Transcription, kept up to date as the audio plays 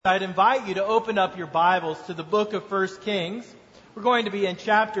I'd invite you to open up your Bibles to the book of 1 Kings. We're going to be in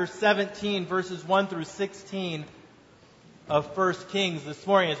chapter 17, verses 1 through 16 of 1 Kings this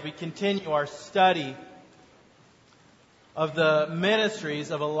morning as we continue our study of the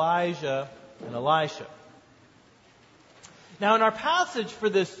ministries of Elijah and Elisha. Now, in our passage for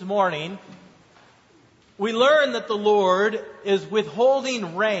this morning, we learn that the Lord is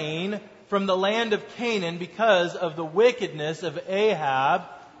withholding rain from the land of Canaan because of the wickedness of Ahab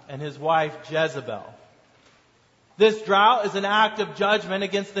and his wife Jezebel. This drought is an act of judgment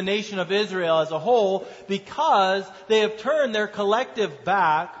against the nation of Israel as a whole because they have turned their collective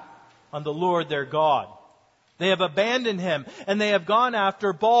back on the Lord their God. They have abandoned Him and they have gone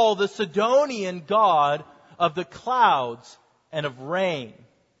after Baal, the Sidonian god of the clouds and of rain.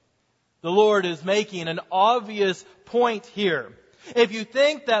 The Lord is making an obvious point here. If you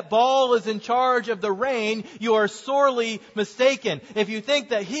think that Baal is in charge of the rain, you are sorely mistaken. If you think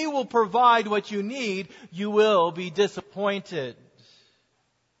that he will provide what you need, you will be disappointed.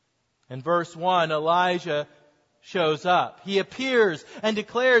 In verse 1, Elijah shows up. He appears and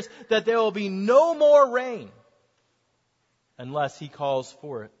declares that there will be no more rain unless he calls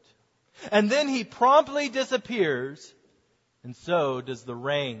for it. And then he promptly disappears, and so does the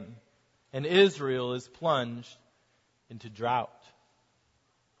rain. And Israel is plunged into drought.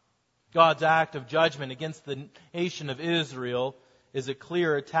 God's act of judgment against the nation of Israel is a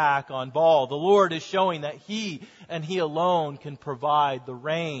clear attack on Baal. The Lord is showing that He and He alone can provide the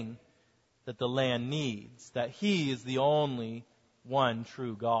rain that the land needs, that He is the only one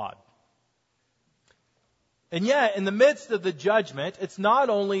true God. And yet, in the midst of the judgment, it's not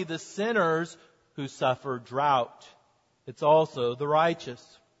only the sinners who suffer drought, it's also the righteous.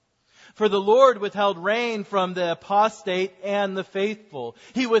 For the Lord withheld rain from the apostate and the faithful.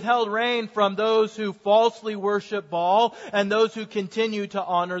 He withheld rain from those who falsely worship Baal and those who continue to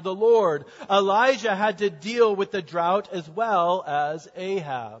honor the Lord. Elijah had to deal with the drought as well as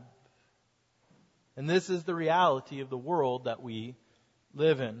Ahab. And this is the reality of the world that we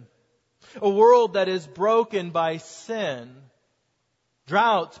live in. A world that is broken by sin.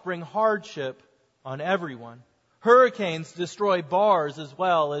 Droughts bring hardship on everyone. Hurricanes destroy bars as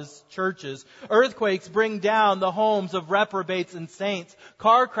well as churches. Earthquakes bring down the homes of reprobates and saints.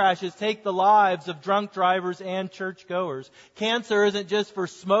 Car crashes take the lives of drunk drivers and churchgoers. Cancer isn't just for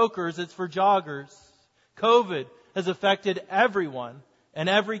smokers, it's for joggers. COVID has affected everyone in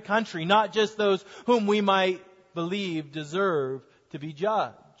every country, not just those whom we might believe deserve to be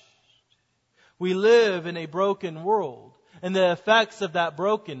judged. We live in a broken world, and the effects of that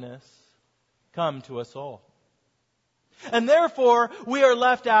brokenness come to us all. And therefore, we are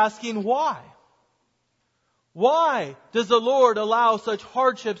left asking why? Why does the Lord allow such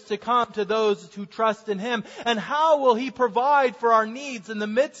hardships to come to those who trust in Him? And how will He provide for our needs in the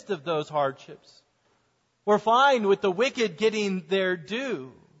midst of those hardships? We're fine with the wicked getting their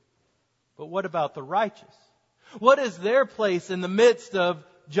due. But what about the righteous? What is their place in the midst of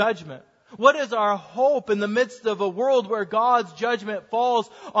judgment? What is our hope in the midst of a world where God's judgment falls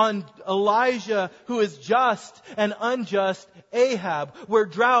on Elijah, who is just, and unjust Ahab, where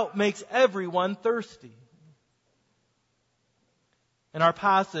drought makes everyone thirsty? In our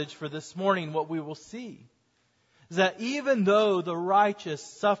passage for this morning, what we will see is that even though the righteous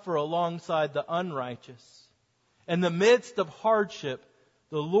suffer alongside the unrighteous, in the midst of hardship,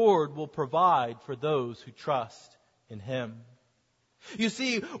 the Lord will provide for those who trust in Him. You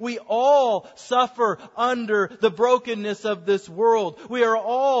see, we all suffer under the brokenness of this world. We are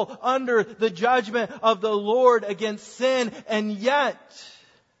all under the judgment of the Lord against sin. And yet,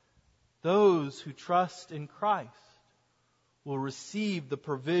 those who trust in Christ will receive the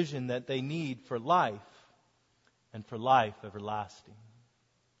provision that they need for life and for life everlasting.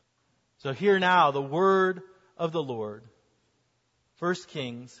 So hear now the word of the Lord. 1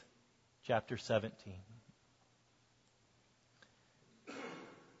 Kings chapter 17.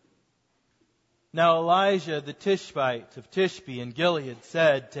 Now Elijah the Tishbite of Tishbe in Gilead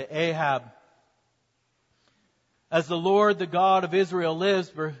said to Ahab, "As the Lord, the God of Israel,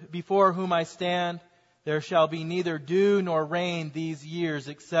 lives before whom I stand, there shall be neither dew nor rain these years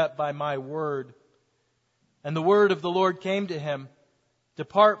except by my word." And the word of the Lord came to him,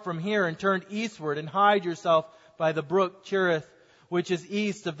 "Depart from here and turn eastward and hide yourself by the brook Cherith, which is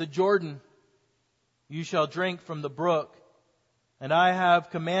east of the Jordan. You shall drink from the brook. And I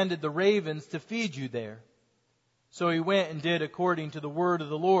have commanded the ravens to feed you there." So he went and did according to the word of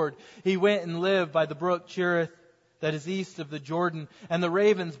the Lord. He went and lived by the brook Cherith that is east of the Jordan. And the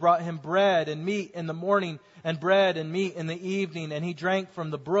ravens brought him bread and meat in the morning and bread and meat in the evening. And he drank from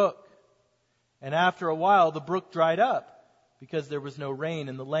the brook. And after a while the brook dried up because there was no rain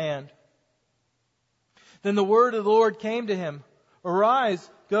in the land. Then the word of the Lord came to him, Arise,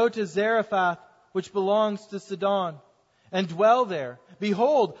 go to Zarephath, which belongs to Sidon, and dwell there.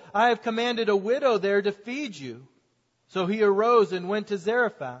 Behold, I have commanded a widow there to feed you. So he arose and went to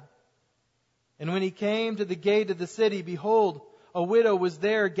Zarephath. And when he came to the gate of the city, behold, a widow was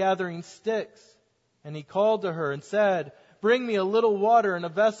there gathering sticks. And he called to her and said, Bring me a little water in a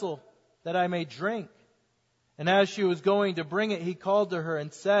vessel, that I may drink. And as she was going to bring it, he called to her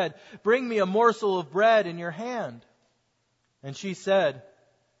and said, Bring me a morsel of bread in your hand. And she said,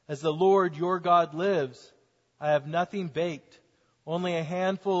 As the Lord your God lives, I have nothing baked, only a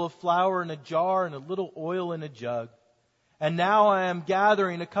handful of flour in a jar and a little oil in a jug. And now I am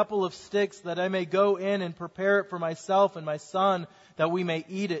gathering a couple of sticks that I may go in and prepare it for myself and my son, that we may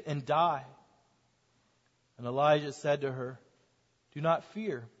eat it and die. And Elijah said to her, Do not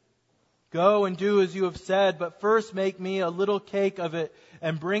fear. Go and do as you have said, but first make me a little cake of it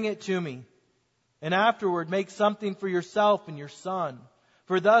and bring it to me. And afterward make something for yourself and your son.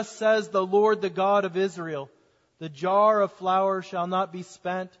 For thus says the Lord, the God of Israel, The jar of flour shall not be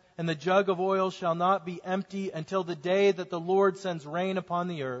spent, and the jug of oil shall not be empty until the day that the Lord sends rain upon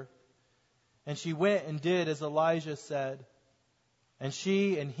the earth. And she went and did as Elijah said. And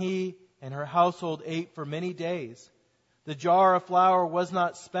she and he and her household ate for many days. The jar of flour was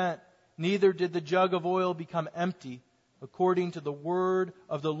not spent, neither did the jug of oil become empty, according to the word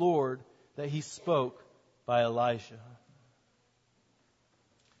of the Lord that he spoke by Elisha.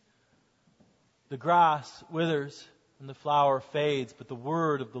 The grass withers and the flower fades, but the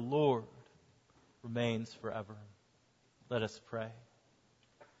word of the Lord remains forever. Let us pray.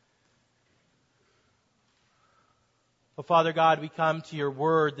 Oh, Father God, we come to your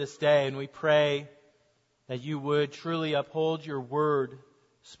word this day, and we pray that you would truly uphold your word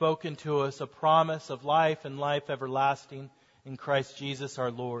spoken to us, a promise of life and life everlasting in Christ Jesus our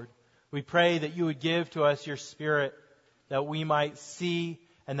Lord. We pray that you would give to us your Spirit, that we might see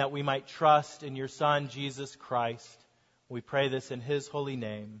and that we might trust in your Son, Jesus Christ. We pray this in his holy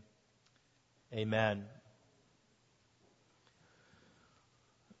name. Amen.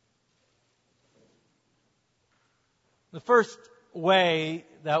 The first way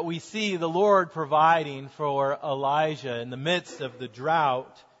that we see the Lord providing for Elijah in the midst of the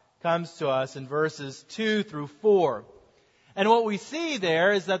drought comes to us in verses 2 through 4. And what we see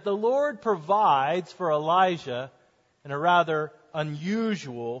there is that the Lord provides for Elijah in a rather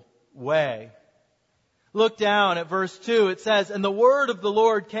unusual way. Look down at verse 2. It says, And the word of the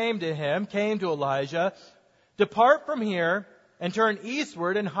Lord came to Elijah, Depart from here and turn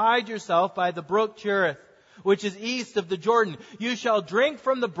eastward and hide yourself by the brook Cherith, which is east of the Jordan. You shall drink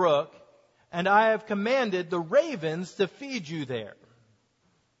from the brook, and I have commanded the ravens to feed you there.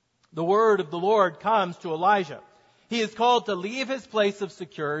 The word of the Lord comes to Elijah. He is called to leave his place of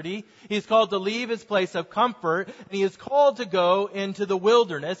security. He is called to leave his place of comfort. And he is called to go into the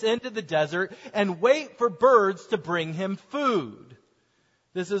wilderness, into the desert, and wait for birds to bring him food.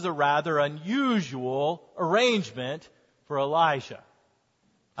 This is a rather unusual arrangement for Elijah.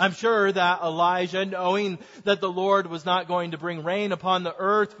 I'm sure that Elijah, knowing that the Lord was not going to bring rain upon the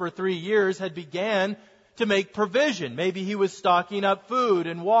earth for 3 years, had began to make provision. Maybe he was stocking up food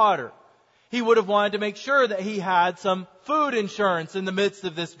and water. He would have wanted to make sure that he had some food insurance in the midst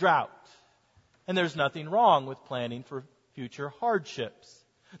of this drought. And there's nothing wrong with planning for future hardships.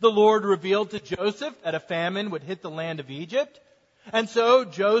 The Lord revealed to Joseph that a famine would hit the land of Egypt. And so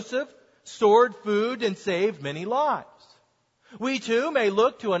Joseph stored food and saved many lives. We too may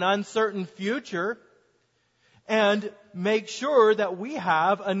look to an uncertain future and make sure that we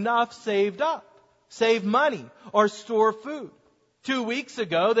have enough saved up, save money, or store food. 2 weeks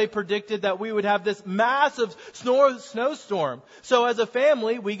ago, they predicted that we would have this massive snowstorm. So as a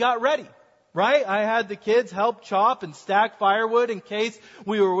family, we got ready, right? I had the kids help chop and stack firewood in case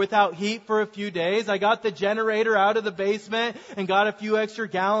we were without heat for a few days. I got the generator out of the basement and got a few extra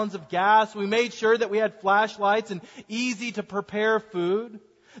gallons of gas. We made sure that we had flashlights and easy to prepare food.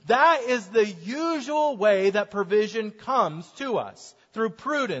 That is the usual way that provision comes to us, through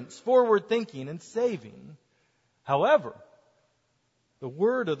prudence, forward thinking, and saving. However, the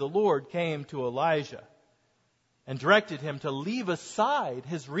word of the Lord came to Elijah and directed him to leave aside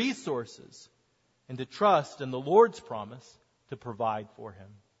his resources and to trust in the Lord's promise to provide for him.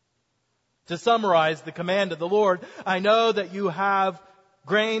 To summarize the command of the Lord, I know that you have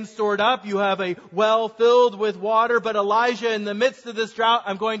grain stored up, you have a well filled with water, but Elijah, in the midst of this drought,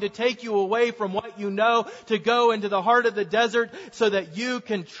 I'm going to take you away from what you know to go into the heart of the desert so that you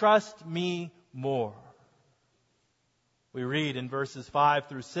can trust me more. We read in verses 5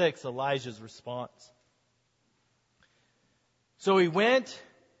 through 6 Elijah's response. So he went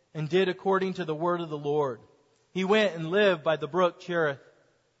and did according to the word of the Lord. He went and lived by the brook Cherith,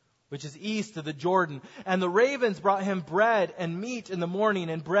 which is east of the Jordan. And the ravens brought him bread and meat in the morning,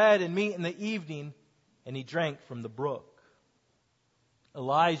 and bread and meat in the evening, and he drank from the brook.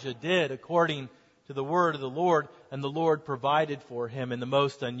 Elijah did according to the word of the Lord, and the Lord provided for him in the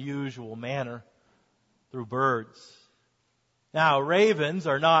most unusual manner through birds. Now, ravens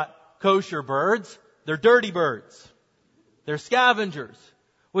are not kosher birds. They're dirty birds. They're scavengers,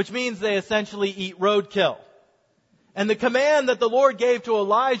 which means they essentially eat roadkill. And the command that the Lord gave to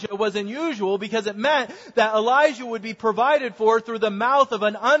Elijah was unusual because it meant that Elijah would be provided for through the mouth of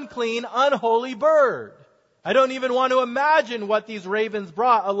an unclean, unholy bird. I don't even want to imagine what these ravens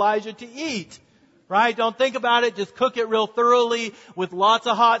brought Elijah to eat. Right? Don't think about it. Just cook it real thoroughly with lots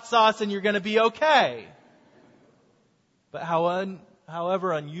of hot sauce and you're going to be okay. But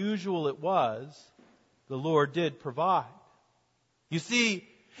however unusual it was, the Lord did provide. You see,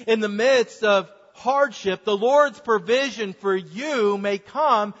 in the midst of hardship, the Lord's provision for you may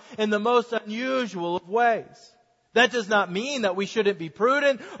come in the most unusual of ways. That does not mean that we shouldn't be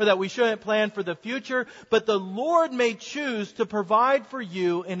prudent or that we shouldn't plan for the future, but the Lord may choose to provide for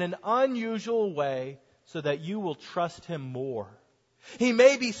you in an unusual way so that you will trust Him more. He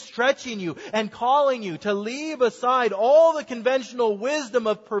may be stretching you and calling you to leave aside all the conventional wisdom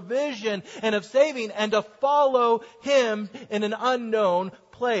of provision and of saving and to follow Him in an unknown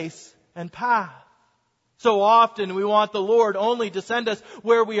place and path. So often we want the Lord only to send us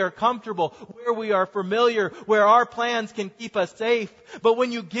where we are comfortable, where we are familiar, where our plans can keep us safe. But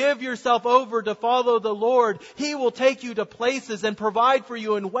when you give yourself over to follow the Lord, He will take you to places and provide for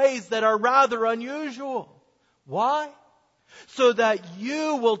you in ways that are rather unusual. Why? So that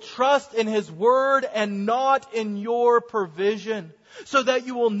you will trust in His Word and not in your provision. So that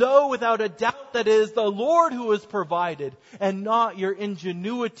you will know without a doubt that it is the Lord who has provided and not your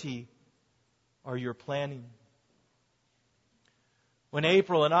ingenuity or your planning. When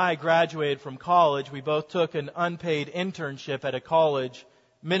April and I graduated from college, we both took an unpaid internship at a college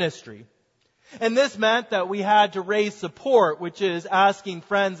ministry. And this meant that we had to raise support, which is asking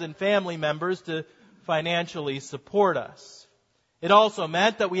friends and family members to financially support us. It also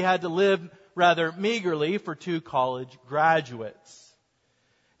meant that we had to live rather meagerly for 2 college graduates.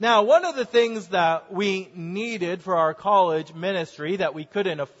 Now, one of the things that we needed for our college ministry that we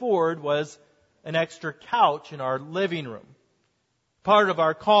couldn't afford was an extra couch in our living room. Part of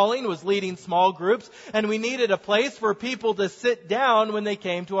our calling was leading small groups, and we needed a place for people to sit down when they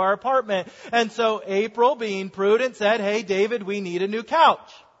came to our apartment. And so April, being prudent, said, "Hey, David, we need a new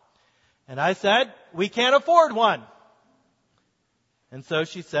couch." And I said, "We can't afford one." And so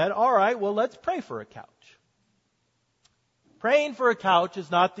she said, "All right, well, let's pray for a couch." Praying for a couch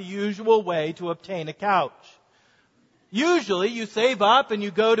is not the usual way to obtain a couch. Usually you save up and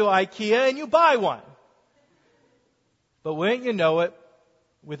you go to IKEA and you buy one. But wouldn't you know it,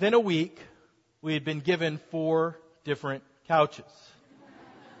 within a week, we had been given 4 different couches.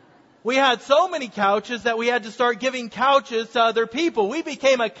 We had so many couches that we had to start giving couches to other people. We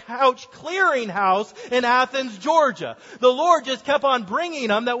became a couch clearinghouse in Athens, Georgia. The Lord just kept on bringing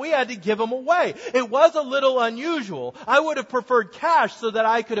them that we had to give them away. It was a little unusual. I would have preferred cash so that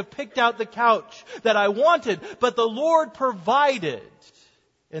I could have picked out the couch that I wanted. But the Lord provided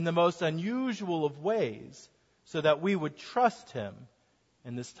in the most unusual of ways so that we would trust Him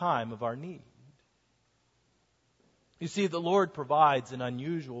in this time of our need. You see, the Lord provides in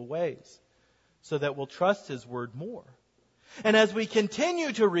unusual ways so that we'll trust His Word more. And as we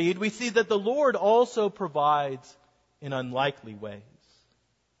continue to read, we see that the Lord also provides in unlikely ways.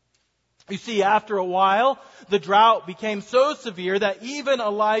 You see, after a while, the drought became so severe that even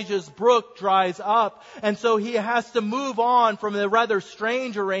Elijah's brook dries up. And so he has to move on from the rather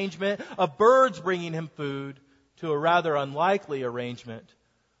strange arrangement of birds bringing him food to a rather unlikely arrangement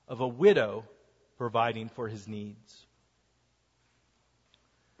of a widow providing for his needs.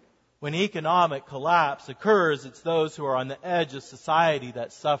 When economic collapse occurs, it's those who are on the edge of society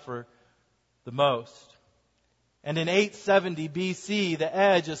that suffer the most. And in 870 BC, the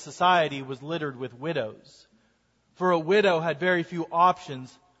edge of society was littered with widows. For a widow had very few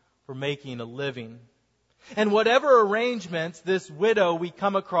options for making a living. And whatever arrangements this widow we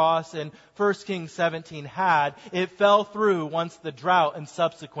come across in 1 Kings 17 had, it fell through once the drought and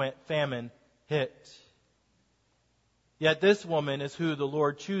subsequent famine hit. Yet this woman is who the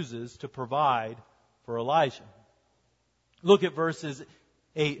Lord chooses to provide for Elijah. Look at verses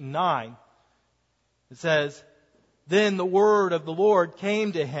 8 and 9. It says, "Then the word of the Lord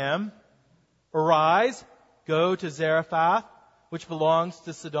came to him, 'Arise, go to Zarephath, which belongs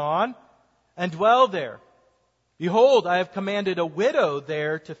to Sidon, and dwell there, Behold, I have commanded a widow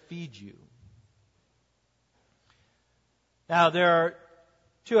there to feed you. Now, there are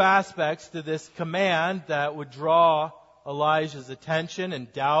two aspects to this command that would draw Elijah's attention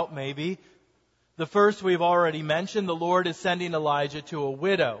and doubt maybe. The first we've already mentioned, the Lord is sending Elijah to a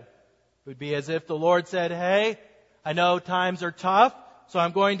widow. It would be as if the Lord said, hey, I know times are tough, so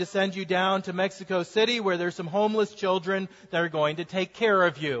I'm going to send you down to Mexico City where there's some homeless children that are going to take care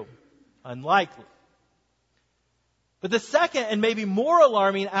of you. Unlikely. But the second and maybe more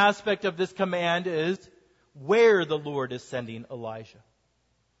alarming aspect of this command is where the Lord is sending Elijah.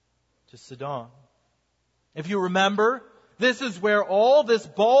 To Sidon. If you remember, this is where all this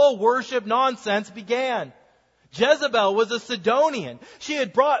Baal worship nonsense began. Jezebel was a Sidonian. She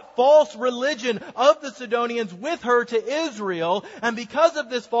had brought false religion of the Sidonians with her to Israel, and because of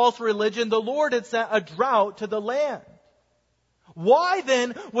this false religion, the Lord had sent a drought to the land. Why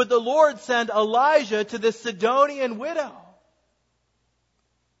then would the Lord send Elijah to this Sidonian widow?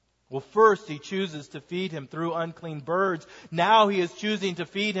 Well, first He chooses to feed him through unclean birds. Now He is choosing to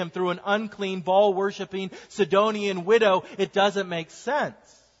feed him through an unclean, Baal-worshipping Sidonian widow. It doesn't make sense.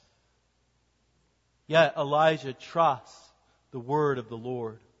 Yet Elijah trusts the word of the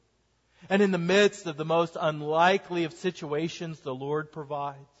Lord. And in the midst of the most unlikely of situations, the Lord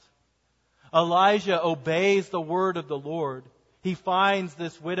provides. Elijah obeys the word of the Lord. He finds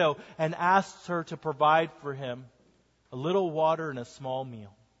this widow and asks her to provide for him a little water and a small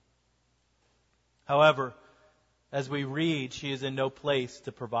meal. However, as we read, she is in no place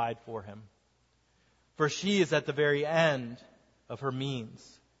to provide for him. For she is at the very end of her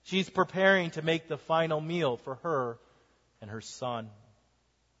means. She's preparing to make the final meal for her and her son.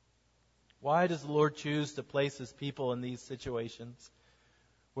 Why does the Lord choose to place His people in these situations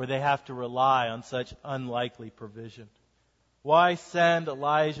where they have to rely on such unlikely provision? Why send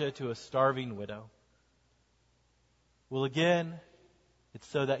Elijah to a starving widow? Well, again, it's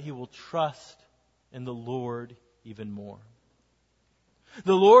so that he will trust in the Lord even more.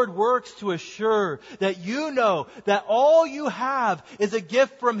 The Lord works to assure that you know that all you have is a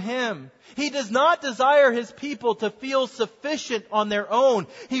gift from Him. He does not desire His people to feel sufficient on their own.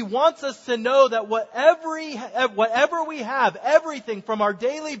 He wants us to know that whatever we have, everything from our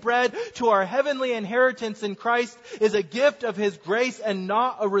daily bread to our heavenly inheritance in Christ, is a gift of His grace and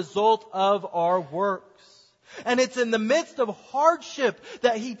not a result of our works. And it's in the midst of hardship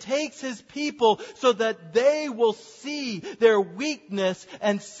that He takes His people so that they will see their weakness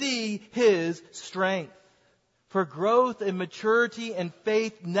and see His strength. For growth and maturity and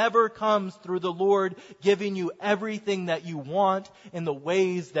faith never comes through the Lord giving you everything that you want in the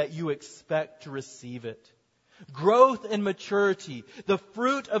ways that you expect to receive it. Growth and maturity, the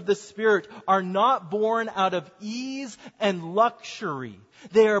fruit of the Spirit, are not born out of ease and luxury.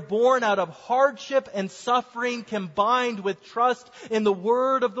 They are born out of hardship and suffering combined with trust in the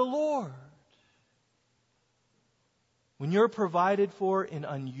word of the Lord. When you're provided for in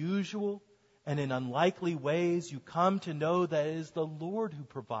unusual and in unlikely ways, you come to know that it is the Lord who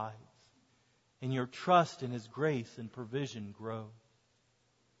provides, and your trust in His grace and provision grows.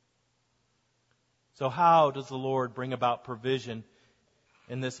 So how does the Lord bring about provision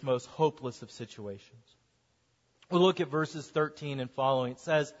in this most hopeless of situations? We'll look at verses 13 and following. It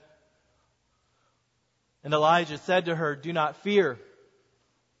says, "And Elijah said to her, 'Do not fear.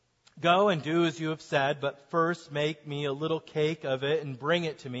 Go and do as you have said, but first make me a little cake of it and bring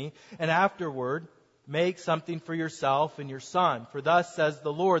it to me, and afterward make something for yourself and your son. For thus says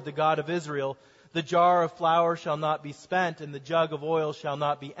the Lord, the God of Israel, the jar of flour shall not be spent, and the jug of oil shall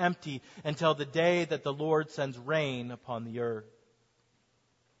not be empty, until the day that the Lord sends rain upon the earth.'"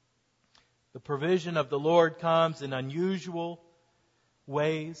 The provision of the Lord comes in unusual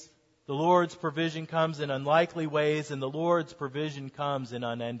ways. The Lord's provision comes in unlikely ways, and the Lord's provision comes in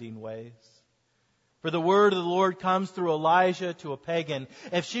unending ways. For the word of the Lord comes through Elijah to a pagan.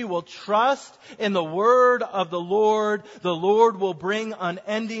 If she will trust in the word of the Lord will bring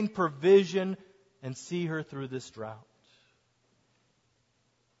unending provision and see her through this drought.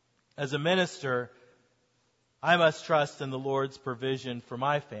 As a minister, I must trust in the Lord's provision for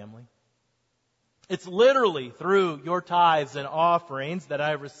my family. It's literally through your tithes and offerings that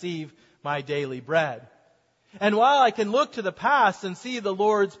I receive my daily bread. And while I can look to the past and see the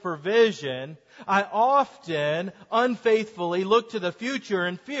Lord's provision, I often unfaithfully look to the future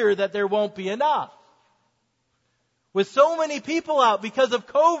and fear that there won't be enough. With so many people out because of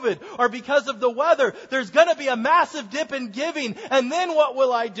COVID or because of the weather, there's going to be a massive dip in giving, and then what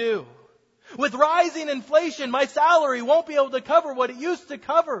will I do? With rising inflation, my salary won't be able to cover what it used to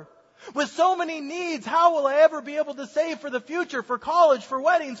cover. With so many needs, how will I ever be able to save for the future, for college, for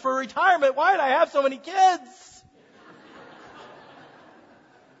weddings, for retirement? Why do I have so many kids?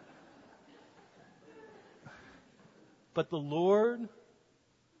 But the Lord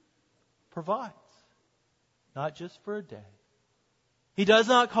provides, not just for a day. He does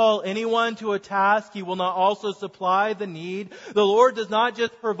not call anyone to a task. He will not also supply the need. The Lord does not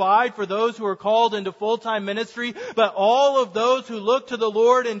just provide for those who are called into full-time ministry, but all of those who look to the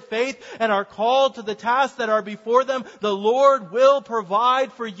Lord in faith and are called to the tasks that are before them. The Lord will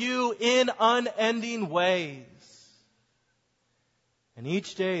provide for you in unending ways. And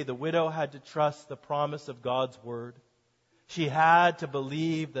each day the widow had to trust the promise of God's word. She had to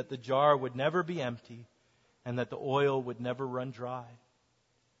believe that the jar would never be empty and that the oil would never run dry.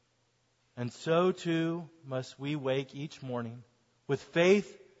 And so too must we wake each morning with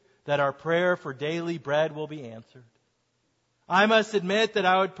faith that our prayer for daily bread will be answered. I must admit that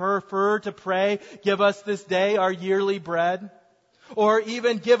I would prefer to pray, give us this day our yearly bread, or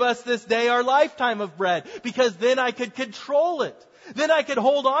even give us this day our lifetime of bread, because then I could control it. Then I could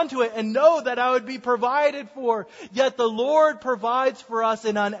hold on to it and know that I would be provided for. Yet the Lord provides for us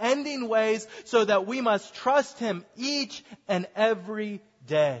in unending ways so that we must trust Him each and every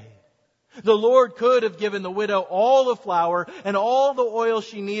day. The Lord could have given the widow all the flour and all the oil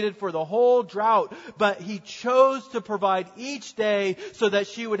she needed for the whole drought, but He chose to provide each day so that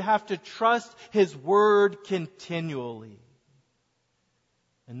she would have to trust His word continually.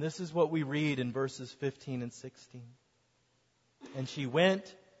 And this is what we read in verses 15 and 16. And she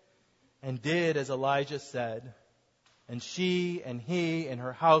went and did as Elijah said, and she and he and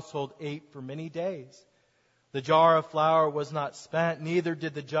her household ate for many days. The jar of flour was not spent, neither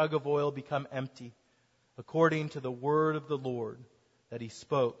did the jug of oil become empty, according to the word of the Lord that He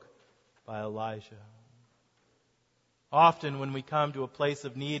spoke by Elijah. Often when we come to a place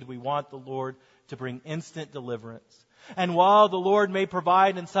of need, we want the Lord to bring instant deliverance. And while the Lord may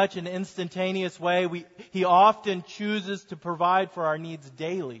provide in such an instantaneous way, He often chooses to provide for our needs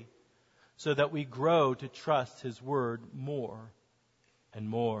daily so that we grow to trust His word more and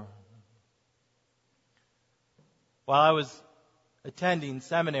more. While I was attending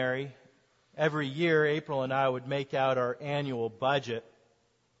seminary, every year April and I would make out our annual budget.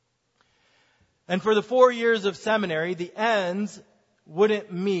 And for the 4 years of seminary, the ends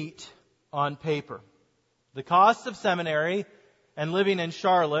wouldn't meet on paper. The cost of seminary and living in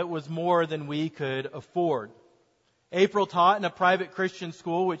Charlotte was more than we could afford. April taught in a private Christian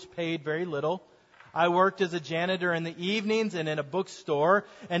school which paid very little. I worked as a janitor in the evenings and in a bookstore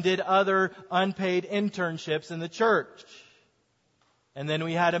and did other unpaid internships in the church. And then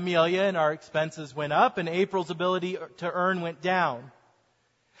we had Amelia and our expenses went up and April's ability to earn went down.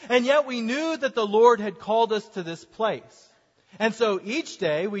 And yet we knew that the Lord had called us to this place. And so each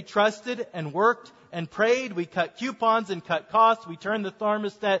day we trusted and worked and prayed. We cut coupons and cut costs. We turned the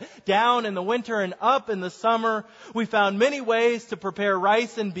thermostat down in the winter and up in the summer. We found many ways to prepare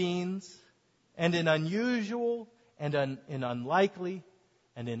rice and beans. And in unusual and in unlikely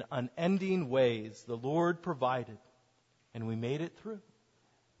and in unending ways, the Lord provided. And we made it through.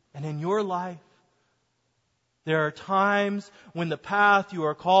 And in your life, there are times when the path you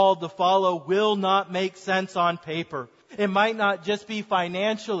are called to follow will not make sense on paper. It might not just be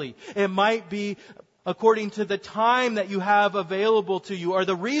financially. It might be according to the time that you have available to you or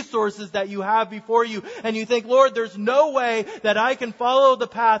the resources that you have before you. And you think, Lord, there's no way that I can follow the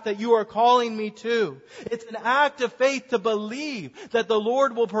path that you are calling me to. It's an act of faith to believe that the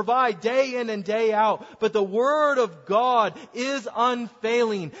Lord will provide day in and day out. But the Word of God is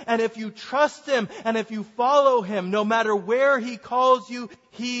unfailing. And if you trust Him and if you follow Him, no matter where He calls you,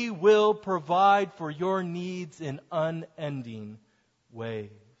 He will provide for your needs in unending ways.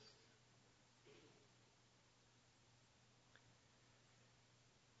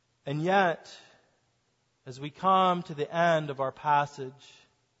 And yet, as we come to the end of our passage,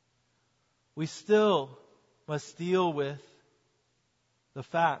 we still must deal with the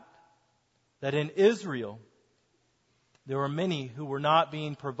fact that in Israel, there were many who were not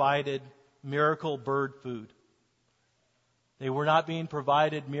being provided miracle bird food. They were not being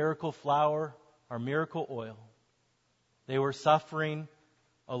provided miracle flour or miracle oil. They were suffering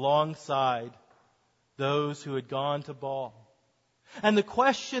alongside those who had gone to Baal. And the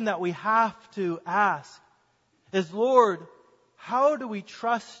question that we have to ask is, Lord, how do we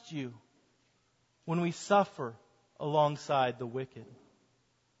trust you when we suffer alongside the wicked?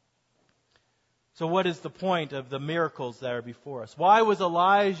 So what is the point of the miracles that are before us? Why was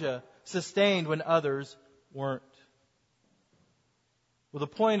Elijah sustained when others weren't? Well, the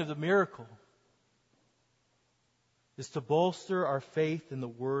point of the miracle is to bolster our faith in the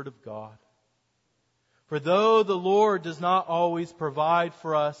Word of God. For though the Lord does not always provide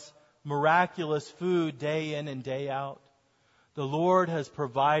for us miraculous food day in and day out, the Lord has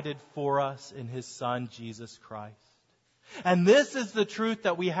provided for us in His Son, Jesus Christ. And this is the truth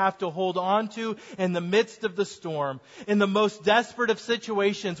that we have to hold on to in the midst of the storm. In the most desperate of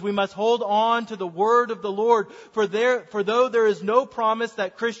situations, we must hold on to the word of the Lord. For though there is no promise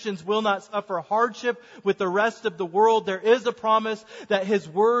that Christians will not suffer hardship with the rest of the world, there is a promise that His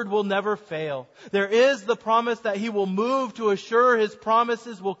word will never fail. There is the promise that He will move to assure His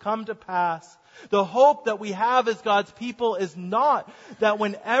promises will come to pass. The hope that we have as God's people is not that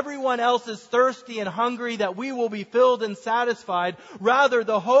when everyone else is thirsty and hungry that we will be filled and satisfied. Rather,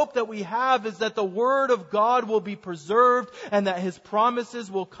 the hope that we have is that the Word of God will be preserved and that His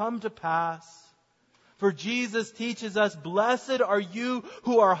promises will come to pass. For Jesus teaches us, "Blessed are you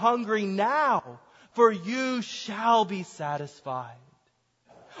who are hungry now, for you shall be satisfied."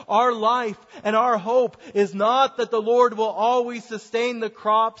 Our life and our hope is not that the Lord will always sustain the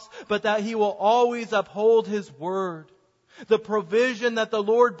crops, but that He will always uphold His word. The provision that the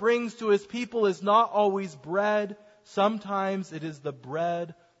Lord brings to His people is not always bread. Sometimes it is the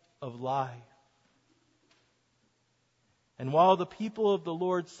bread of life. And while the people of the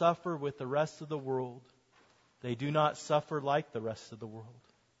Lord suffer with the rest of the world, they do not suffer like the rest of the world.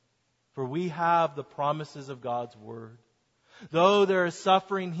 For we have the promises of God's word. Though there is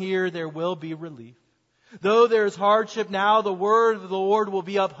suffering here, there will be relief. Though there is hardship now, the word of the Lord will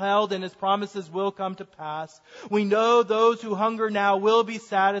be upheld and His promises will come to pass. We know those who hunger now will be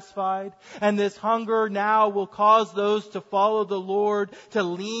satisfied, and this hunger now will cause those to follow the Lord to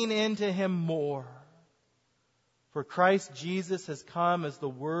lean into Him more. For Christ Jesus has come as the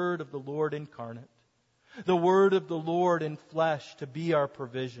word of the Lord incarnate, the word of the Lord in flesh to be our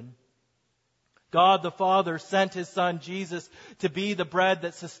provision. God the Father sent His Son Jesus to be the bread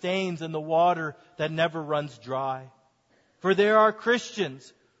that sustains and the water that never runs dry. For there are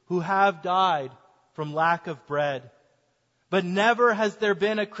Christians who have died from lack of bread. But never has there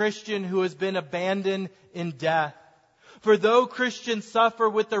been a Christian who has been abandoned in death. For though Christians suffer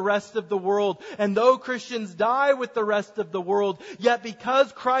with the rest of the world, and though Christians die with the rest of the world, yet because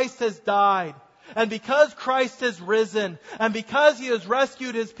Christ has died, and because Christ has risen, and because He has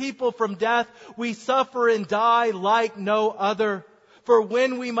rescued His people from death, we suffer and die like no other. For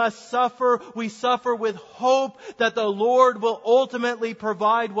when we must suffer, we suffer with hope that the Lord will ultimately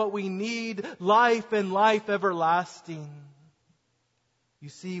provide what we need, life and life everlasting. You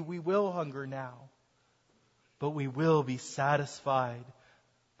see, we will hunger now, but we will be satisfied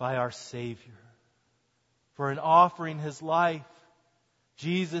by our Savior. For in offering His life,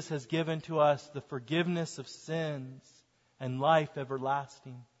 Jesus has given to us the forgiveness of sins and life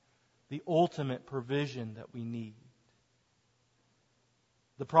everlasting, the ultimate provision that we need.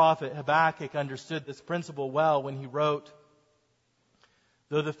 The prophet Habakkuk understood this principle well when he wrote,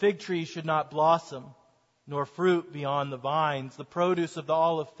 "Though the fig tree should not blossom, nor fruit be on the vines, the produce of the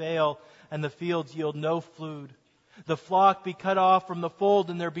olive fail, and the fields yield no food. The flock be cut off from the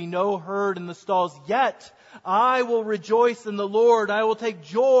fold, and there be no herd in the stalls. Yet I will rejoice in the Lord. I will take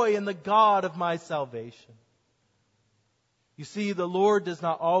joy in the God of my salvation." You see, the Lord does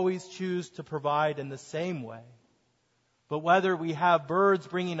not always choose to provide in the same way. But whether we have birds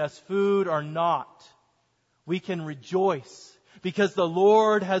bringing us food or not, we can rejoice because the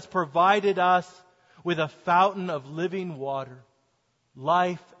Lord has provided us with a fountain of living water,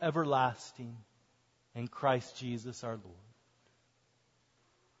 life everlasting, in Christ Jesus our Lord.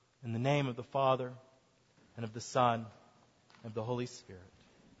 In the name of the Father, and of the Son, and of the Holy Spirit.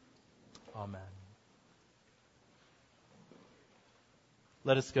 Amen.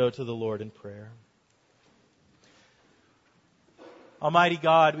 Let us go to the Lord in prayer. Almighty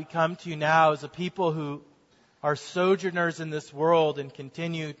God, we come to You now as a people who are sojourners in this world and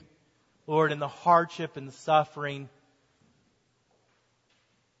continue, Lord, in the hardship and the suffering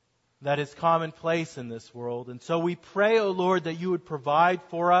that is commonplace in this world. And so we pray, O Lord, that You would provide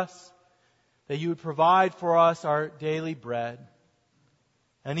for us, that You would provide for us our daily bread.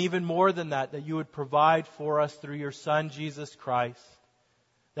 And even more than that, that You would provide for us through Your Son, Jesus Christ,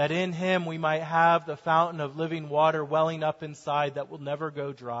 that in Him we might have the fountain of living water welling up inside that will never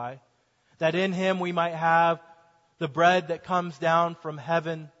go dry, that in Him we might have the bread that comes down from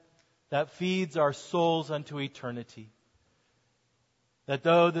heaven that feeds our souls unto eternity. That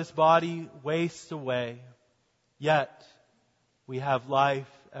though this body wastes away, yet we have life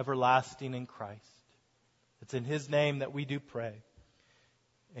everlasting in Christ. It's in His name that we do pray.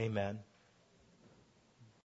 Amen.